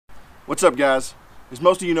What's up, guys? As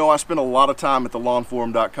most of you know, I spend a lot of time at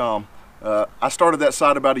thelawnforum.com. I started that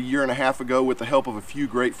site about 1.5 years ago with the help of a few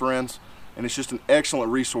great friends, and it's just an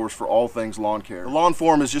excellent resource for all things lawn care. The Lawn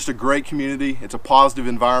Forum is just a great community. It's a positive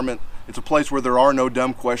environment. It's a place where there are no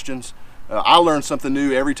dumb questions. I learn something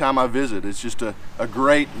new every time I visit. It's just a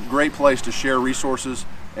great place to share resources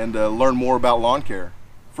and learn more about lawn care.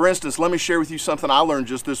 For instance, let me share with you something I learned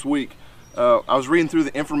just this week. I was reading through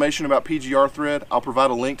the information about PGR thread. I'll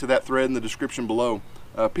provide a link to that thread in the description below.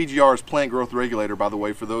 PGR is plant growth regulator, by the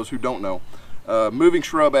way, for those who don't know. Moving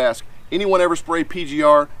Shrub asks, anyone ever spray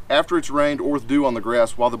PGR after it's rained or with dew on the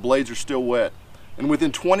grass while the blades are still wet? And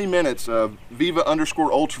within 20 minutes,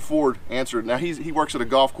 Viva_Ultra Ford answered. Now he works at a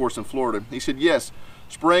golf course in Florida. He said, yes,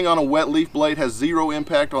 spraying on a wet leaf blade has zero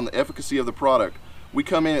impact on the efficacy of the product. We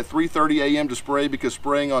come in at 3:30 a.m. to spray because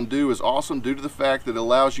spraying on dew is awesome due to the fact that it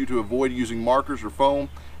allows you to avoid using markers or foam,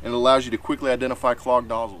 and it allows you to quickly identify clogged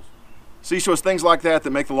nozzles. See, so it's things like that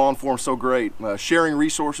that make the Lawn Forum so great. Sharing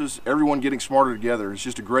resources, everyone getting smarter together. It's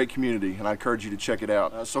just a great community, and I encourage you to check it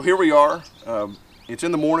out. So here we are. It's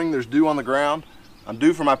in the morning. There's dew on the ground. I'm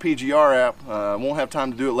due for my PGR app. I won't have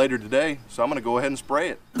time to do it later today, so I'm going to go ahead and spray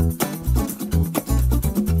it.